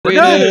We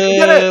did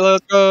it!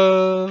 Let's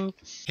go!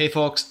 Hey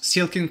folks,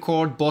 Silken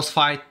Court boss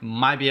fight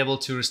might be able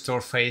to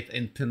restore faith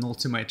in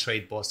penultimate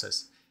trade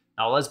bosses.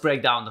 Now let's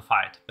break down the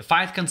fight. The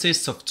fight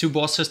consists of two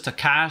bosses,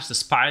 Takash, the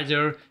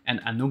Spider, and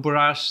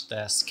Nerub-ar,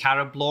 the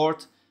Scarab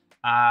Lord.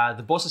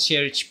 The bosses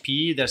share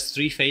HP, there's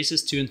 3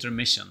 phases, 2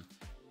 intermission.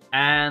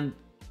 And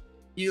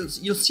you'll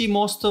see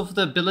most of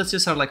the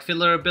abilities are like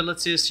filler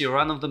abilities, your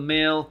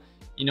run-of-the-mill,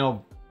 you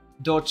know,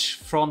 dodge,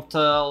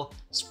 frontal,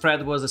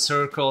 spread was the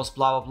circles,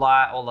 blah blah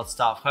blah, all that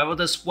stuff. However,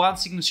 there's one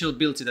signature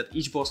ability that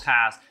each boss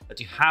has that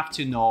you have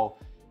to know,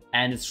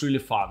 and it's really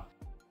fun.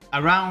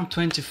 Around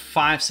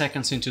 25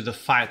 seconds into the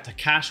fight,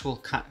 Takash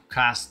will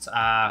cast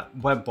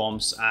web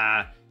bombs.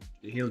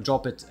 He'll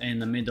drop it in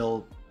the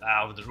middle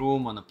of the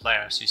room on the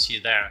player, so you see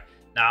there.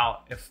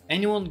 Now, if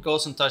anyone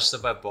goes and touches the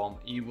web bomb,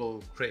 it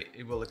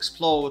will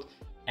explode,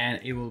 and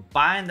it will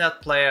bind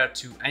that player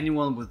to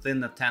anyone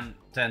within the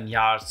 10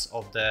 yards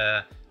of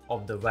the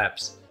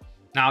webs.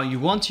 Now you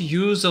want to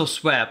use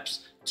those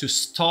webs to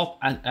stop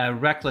a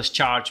reckless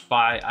charge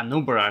by a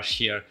Nerub-ar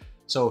here.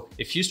 So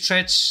if you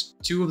stretch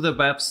 2 of the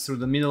webs through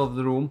the middle of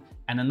the room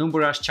and a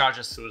Nerub-ar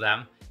charges through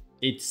them,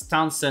 it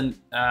stuns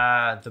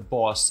the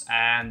boss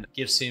and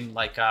gives him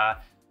like a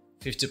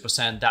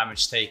 50%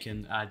 damage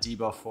taken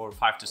debuff for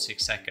 5 to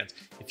 6 seconds.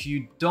 If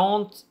you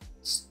don't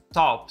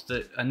stop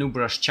the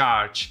Nerub-ar's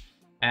charge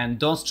and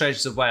don't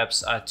stretch the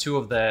webs,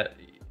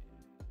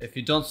 if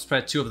you don't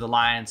spread 2 of the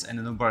lines and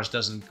the Nerub-ar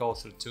doesn't go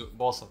through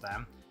both of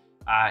them,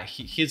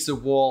 he hits the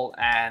wall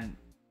and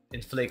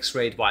inflicts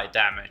raid-wide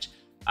damage,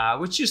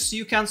 which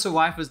you can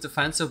survive as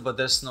defensive, but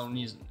there's no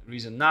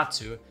reason not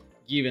to,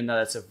 given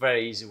that it's a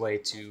very easy way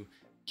to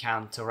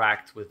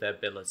counteract with the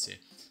ability.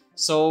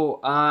 So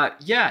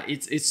yeah,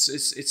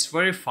 it's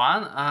very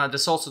fun.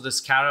 There's also the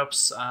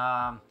scarabs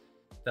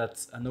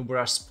that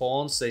Nerub-ar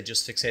spawns. They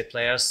just fixate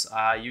players.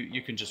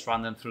 You can just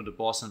run them through the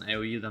boss and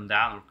AoE them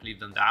down or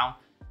cleave them down.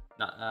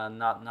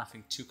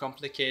 Nothing too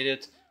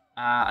complicated.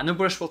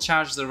 Nerub-ar will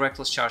charge the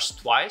reckless charge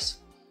twice.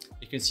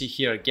 You can see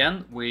here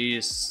again,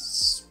 we're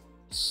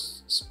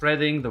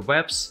spreading the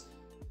webs,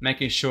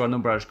 making sure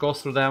Nerub-ar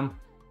goes through them,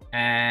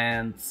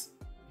 and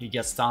he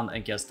gets stunned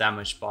and gets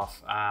damage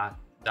buff,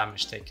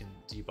 damage taken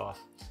debuff.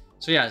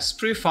 So yeah, it's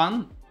pretty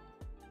fun,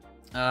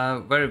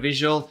 very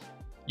visual.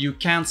 You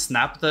can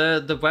snap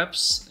the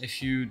webs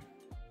if you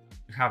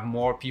have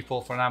more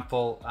people, for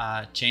example,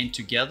 chained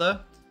together.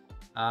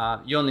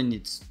 You only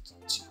need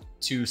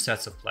 2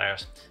 sets of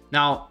players.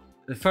 Now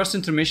the first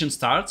intermission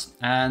starts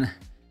and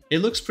it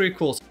looks pretty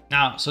cool.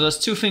 Now, so there's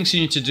 2 things you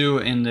need to do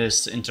in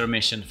this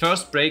intermission.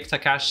 First, break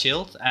Takash's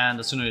shield, and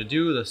the sooner you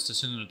do, the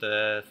sooner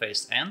the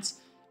phase ends.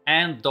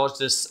 And dodge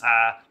this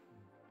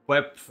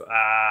web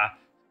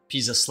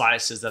piece of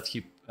slices that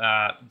he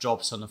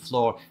drops on the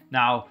floor.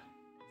 Now,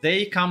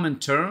 they come in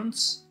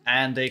turns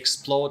and they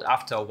explode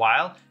after a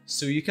while,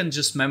 so you can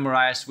just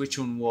memorize which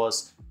one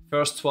was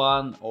first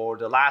one or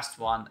the last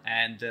one,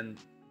 and then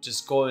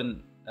just go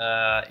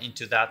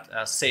into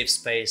that safe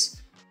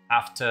space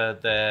after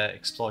the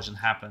explosion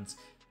happens.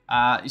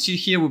 You see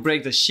here we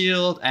break the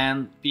shield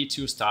and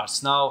P2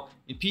 starts. Now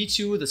in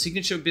P2 the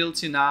signature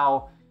ability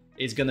now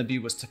is gonna be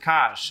with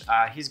Takash.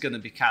 He's gonna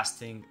be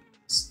casting,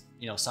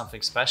 you know,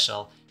 something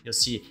special. You'll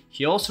see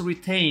he also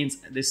retains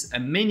a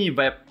mini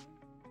web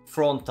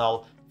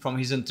frontal from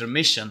his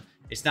intermission.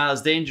 It's not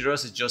as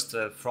dangerous, it's just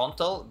a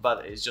frontal,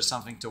 but it's just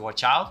something to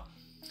watch out.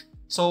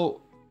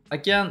 So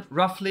again,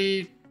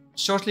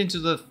 shortly into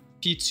the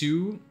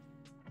P2,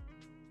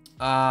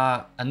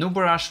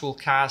 Nerub-ar will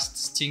cast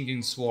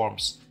Stinging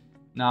Swarms.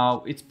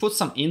 Now it puts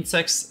some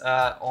insects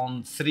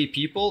on 3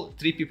 people.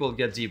 3 people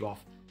get debuff,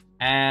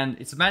 and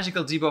it's a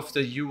magical debuff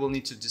that you will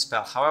need to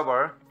dispel.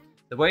 However,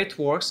 the way it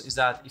works is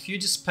that if you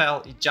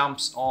dispel, it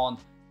jumps on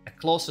a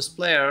closest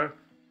player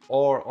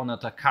or on a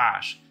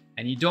Takash,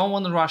 and you don't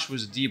want to rush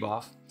with the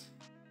debuff.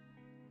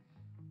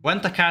 When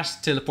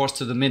Takash teleports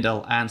to the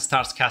middle and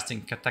starts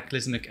casting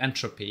Cataclysmic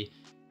Entropy,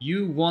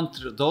 you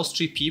want those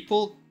 3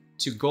 people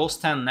to go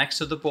stand next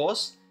to the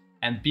boss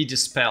and be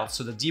dispelled.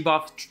 So the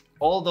debuff,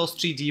 all those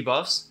 3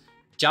 debuffs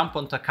jump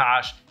on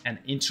Takash and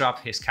interrupt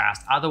his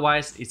cast.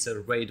 Otherwise, it's a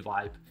raid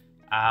vibe.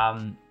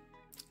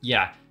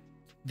 Yeah,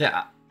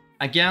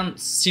 again,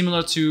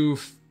 similar to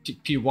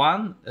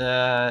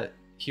P1,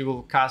 he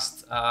will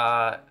cast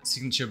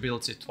signature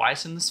ability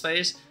twice in this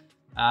phase.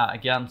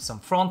 Again, some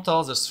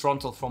frontals. There's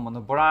frontal from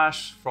Nerub-ar,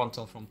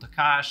 frontal from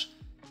Takash.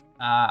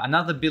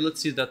 Another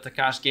ability that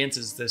Takash gains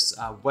is this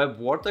web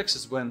vortex,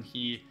 is when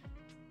he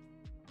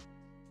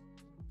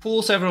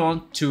pulls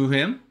everyone to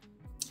him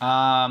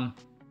and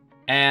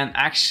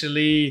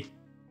actually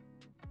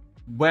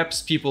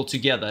webs people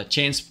together,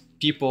 chains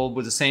people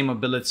with the same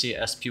ability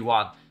as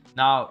P1.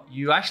 Now,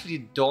 you actually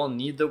don't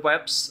need the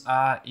webs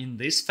in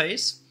this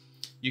phase.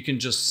 You can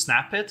just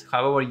snap it.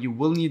 However, you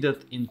will need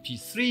it in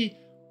P3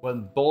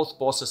 when both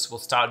bosses will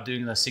start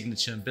doing their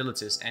signature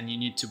abilities, and you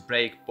need to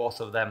break both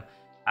of them,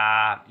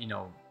 you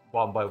know,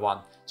 one by one.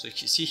 So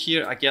you see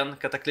here again,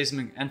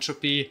 Cataclysmic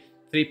Entropy,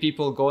 3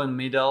 people go in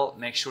middle,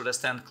 make sure they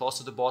stand close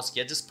to the boss,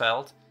 get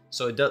dispelled,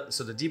 so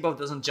the debuff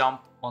doesn't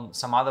jump on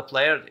some other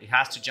player, it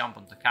has to jump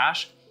on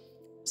Takash.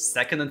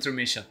 Second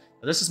intermission.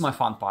 This is my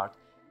fun part.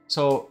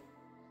 So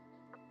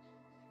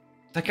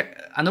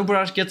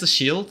Nerub-ar gets a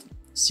shield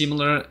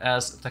similar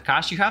as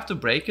Takash. You have to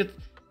break it,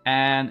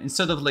 and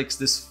instead of like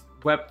this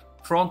web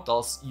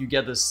frontals, you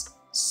get this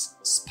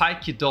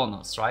spiky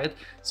donuts, right?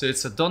 So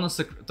it's a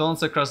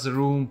donuts across the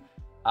room.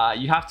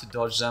 You have to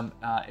dodge them.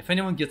 If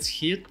anyone gets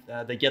hit,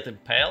 they get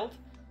impaled.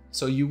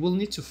 So you will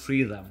need to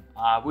free them,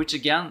 which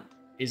again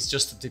is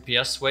just a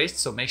DPS waste.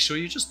 So make sure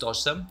you just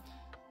dodge them.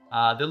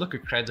 They look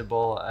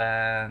incredible,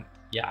 and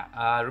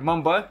yeah,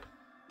 remember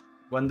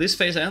when this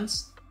phase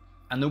ends,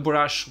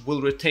 Nerub-ar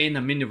will retain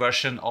a mini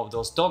version of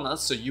those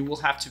donuts, so you will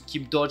have to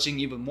keep dodging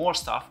even more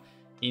stuff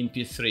in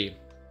P3.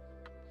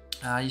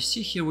 You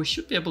see here, we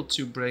should be able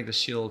to break the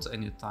shield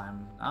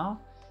anytime now.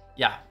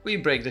 Yeah, we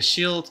break the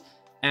shield,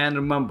 and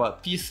remember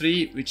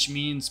P3, which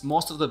means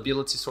most of the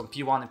abilities from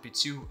P1 and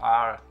P2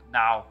 are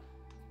now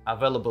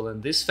available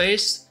in this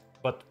phase,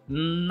 but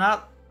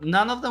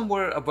none of them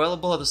were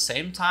available at the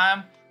same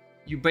time.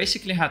 You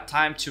basically had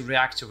time to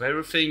react to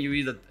everything. You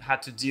either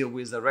had to deal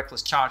with the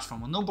Reckless Charge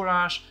from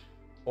Nerub-ar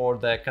or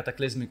the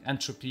Cataclysmic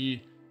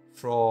Entropy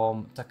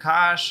from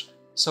Takash.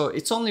 So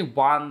it's only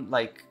one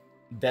like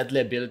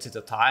deadly ability at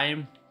a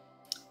time.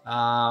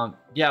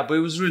 Yeah, but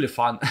it was really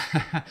fun.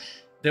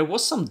 There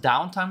was some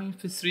downtime in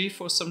P3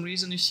 for some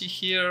reason, you see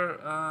here.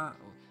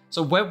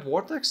 So Web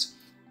Vortex,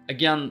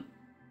 again,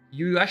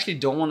 you actually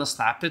don't want to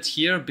snap it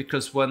here,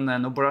 because when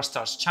Nerub-ar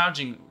starts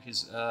charging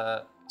his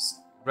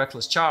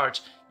Reckless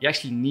Charge, you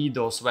actually need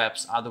those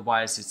webs,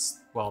 otherwise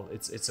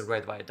it's a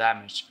red white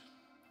damage.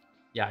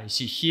 Yeah, you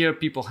see here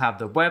people have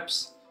the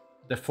webs,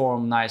 they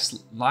form nice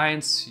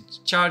lines, he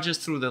charges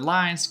through the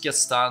lines, gets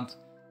stunned,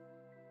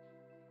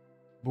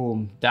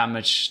 boom,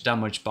 damage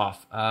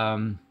buff.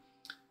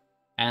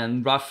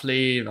 And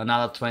roughly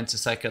another 20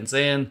 seconds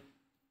in,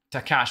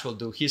 Takash will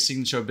do his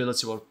signature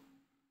ability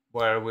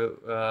where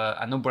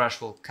Nerub-ar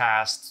will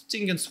cast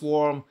Sting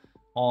Swarm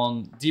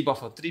on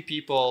debuff of 3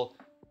 people,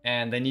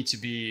 and they need to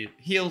be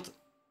healed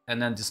and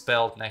then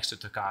dispelled next to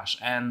Takash.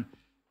 And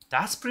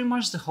that's pretty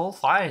much the whole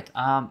fight.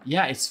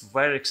 Yeah, it's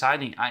very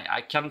exciting.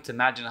 I can't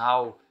imagine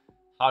how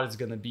hard it's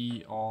gonna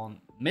be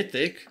on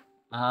Mythic.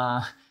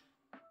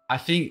 I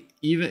think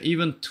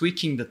even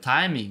tweaking the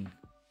timing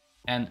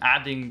and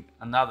adding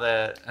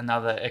another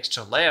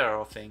extra layer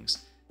of things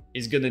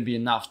is gonna be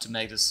enough to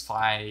make this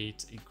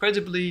fight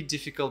incredibly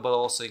difficult, but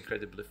also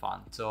incredibly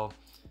fun. So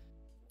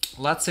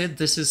that's it.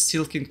 This is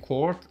Silken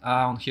Court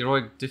on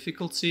heroic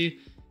difficulty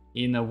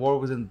in a War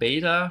Within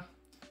Beta.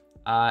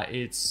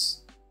 I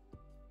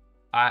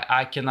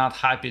cannot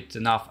hype it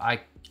enough. I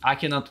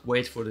cannot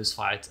wait for this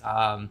fight.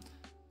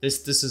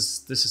 This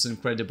is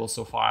incredible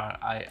so far.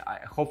 I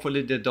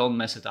hopefully they don't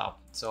mess it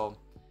up. So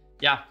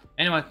yeah.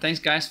 Anyway, thanks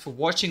guys for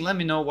watching. Let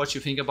me know what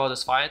you think about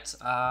this fight.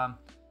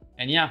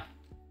 And yeah,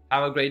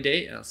 have a great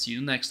day. I'll see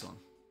you next one.